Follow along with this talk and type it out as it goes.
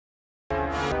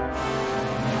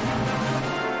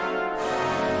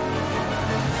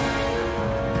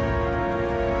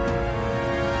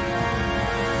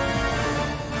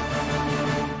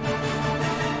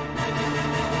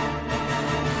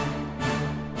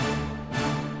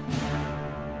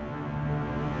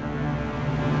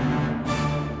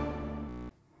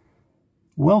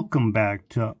Welcome back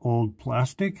to Old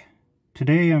Plastic.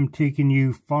 Today I'm taking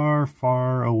you far,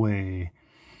 far away.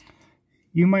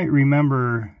 You might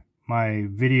remember my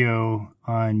video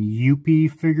on Yuppie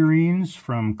figurines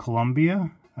from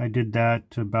Colombia. I did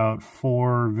that about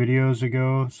 4 videos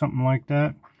ago, something like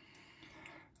that,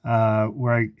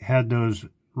 where I had those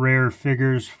rare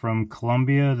figures from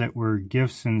Colombia that were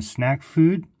gifts and snack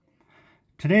food.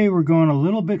 Today we're going a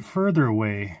little bit further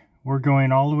away. We're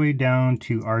going all the way down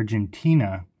to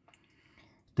Argentina.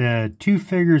 The 2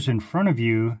 figures in front of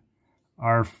you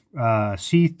are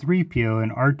C-3PO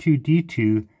and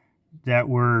R2-D2 that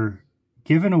were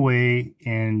given away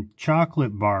in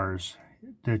chocolate bars.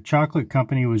 The chocolate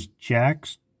company was Jack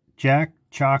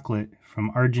Chocolate from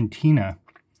Argentina.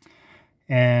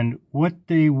 And what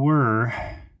they were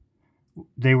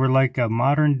like a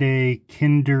modern day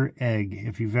Kinder Egg.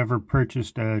 If you've ever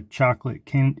purchased a chocolate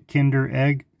Kinder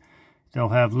Egg, they'll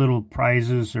have little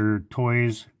prizes or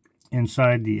toys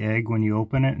inside the egg when you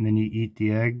open it and then you eat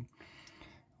the egg.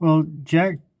 Well,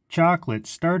 Jack Chocolate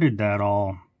started that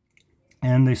all.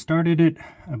 And they started it,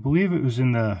 I believe it was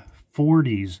in the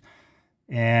 40s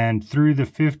and through the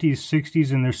 50s,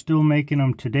 60s, and they're still making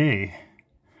them today.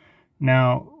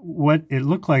 Now, what it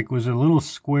looked like was a little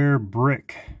square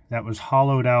brick that was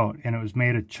hollowed out and it was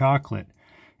made of chocolate.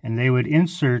 And they would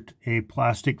insert a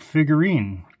plastic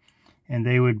figurine. And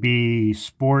they would be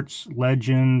sports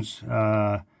legends,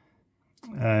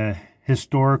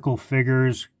 historical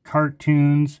figures,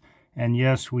 cartoons, and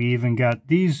yes, we even got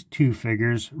these 2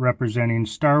 figures representing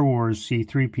Star Wars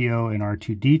C-3PO and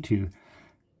R2-D2.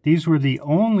 These were the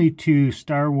only 2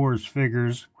 Star Wars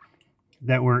figures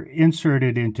that were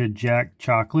inserted into Jack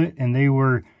Chocolate, and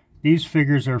these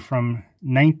figures are from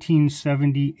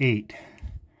 1978.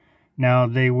 Now,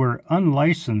 they were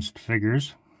unlicensed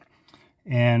figures,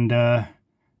 and I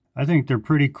think they're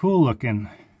pretty cool looking.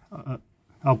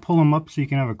 I'll pull them up so you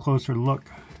can have a closer look.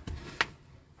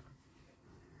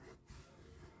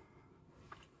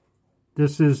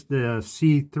 This is the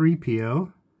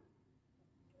C-3PO.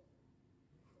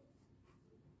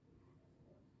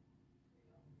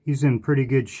 He's in pretty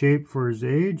good shape for his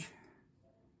age.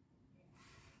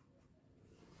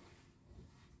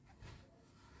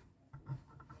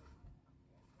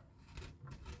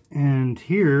 And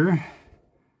here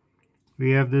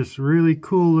we have this really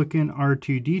cool looking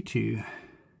R2-D2.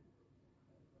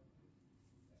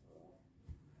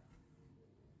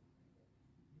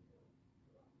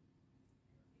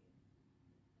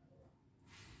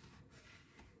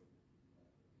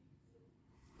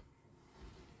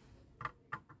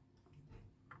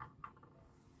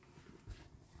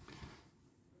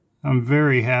 I'm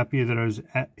very happy that I was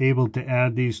able to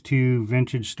add these 2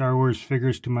 vintage Star Wars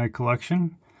figures to my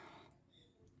collection.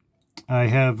 I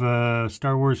have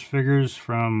Star Wars figures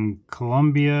from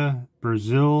Colombia,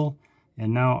 Brazil,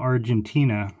 and now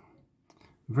Argentina.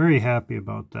 Very happy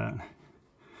about that.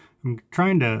 I'm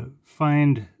trying to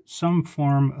find some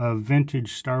form of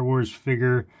vintage Star Wars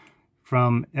figure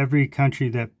from every country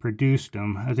that produced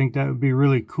them. I think that would be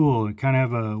really cool. Kind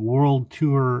of have a world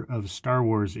tour of Star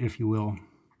Wars, if you will.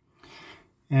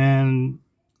 And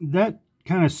that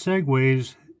kind of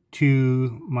segues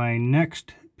to my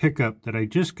next pickup that I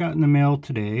just got in the mail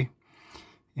today.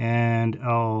 And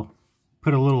I'll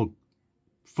put a little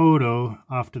photo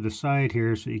off to the side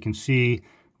here so you can see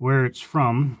where it's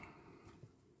from.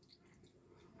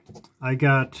 I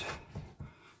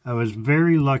was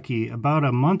very lucky. About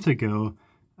a month ago,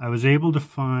 I was able to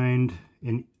find,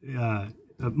 a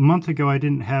month ago I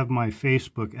didn't have my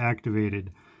Facebook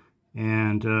activated.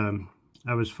 And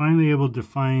I was finally able to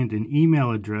find an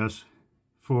email address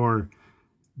for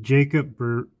Jacob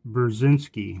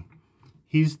Brzezinski.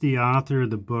 He's the author of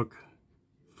the book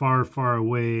Far, Far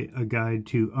Away, A Guide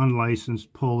to Unlicensed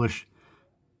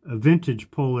Vintage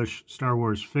Polish Star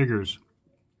Wars Figures.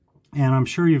 And I'm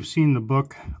sure you've seen the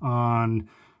book on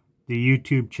the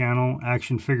YouTube channel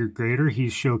Action Figure Grader.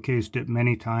 He's showcased it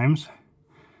many times.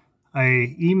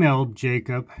 I emailed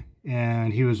Jacob,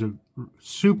 and he was a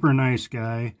super nice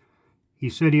guy. He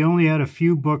said he only had a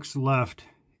few books left,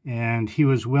 and he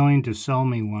was willing to sell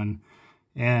me one.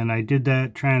 And I did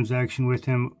that transaction with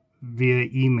him via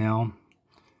email.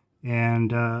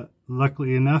 And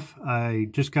luckily enough, I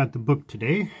just got the book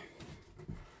today.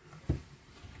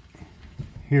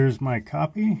 Here's my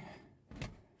copy.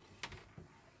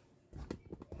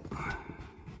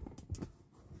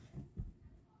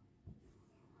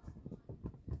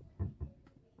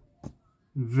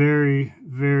 Very,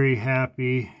 very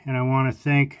happy, and I want to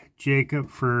thank Jacob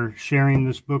for sharing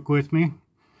this book with me.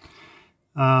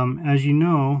 As you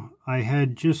know, I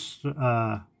had just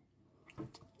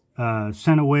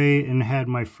sent away and had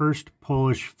my first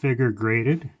Polish figure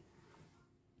graded.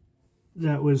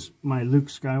 That was my Luke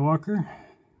Skywalker.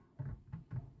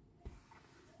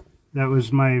 That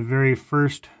was my very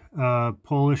first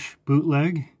Polish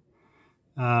bootleg.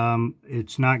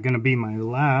 It's not going to be my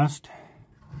last.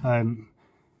 I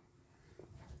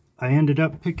ended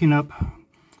up picking up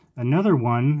another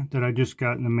one that I just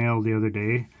got in the mail the other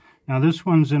day. Now this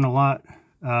one's in a lot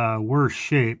worse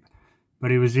shape,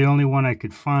 but it was the only one I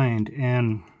could find.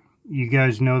 And you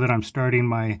guys know that I'm starting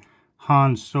my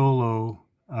Han Solo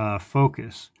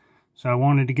Focus. So I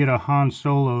wanted to get a Han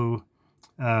Solo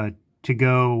to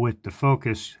go with the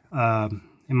Focus. In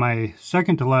my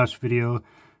second to last video,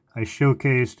 I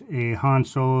showcased a Han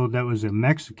Solo that was a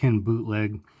Mexican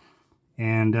bootleg,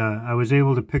 and I was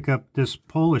able to pick up this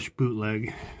Polish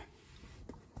bootleg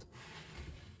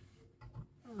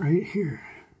right here.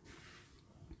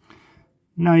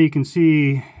 Now you can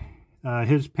see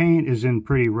his paint is in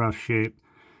pretty rough shape,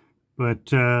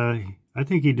 but I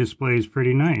think he displays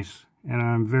pretty nice, and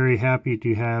I'm very happy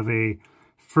to have a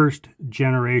first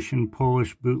generation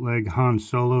Polish bootleg Han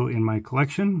Solo in my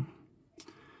collection.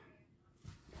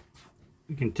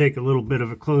 We can take a little bit of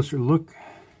a closer look.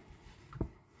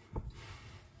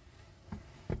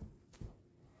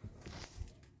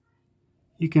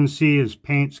 You can see his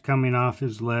paint's coming off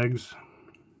his legs,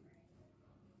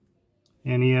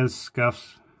 and he has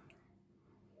scuffs.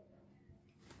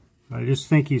 I just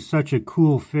think he's such a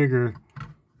cool figure.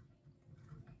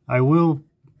 I will,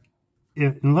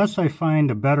 unless I find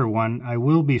a better one, I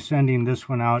will be sending this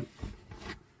one out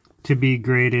to be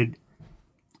graded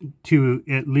to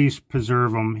at least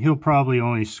preserve him. He'll probably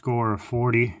only score a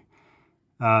 40.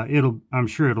 I'm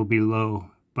sure it'll be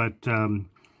low, but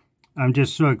I'm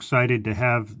just so excited to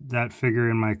have that figure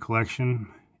in my collection,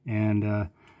 and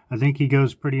I think he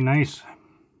goes pretty nice.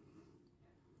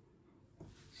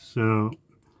 So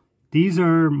these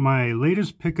are my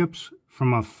latest pickups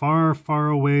from a far, far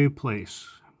away place.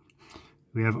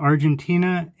 We have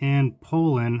Argentina and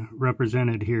Poland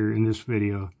represented here in this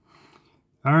video.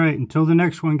 All right, until the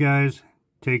next one, guys,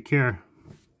 take care.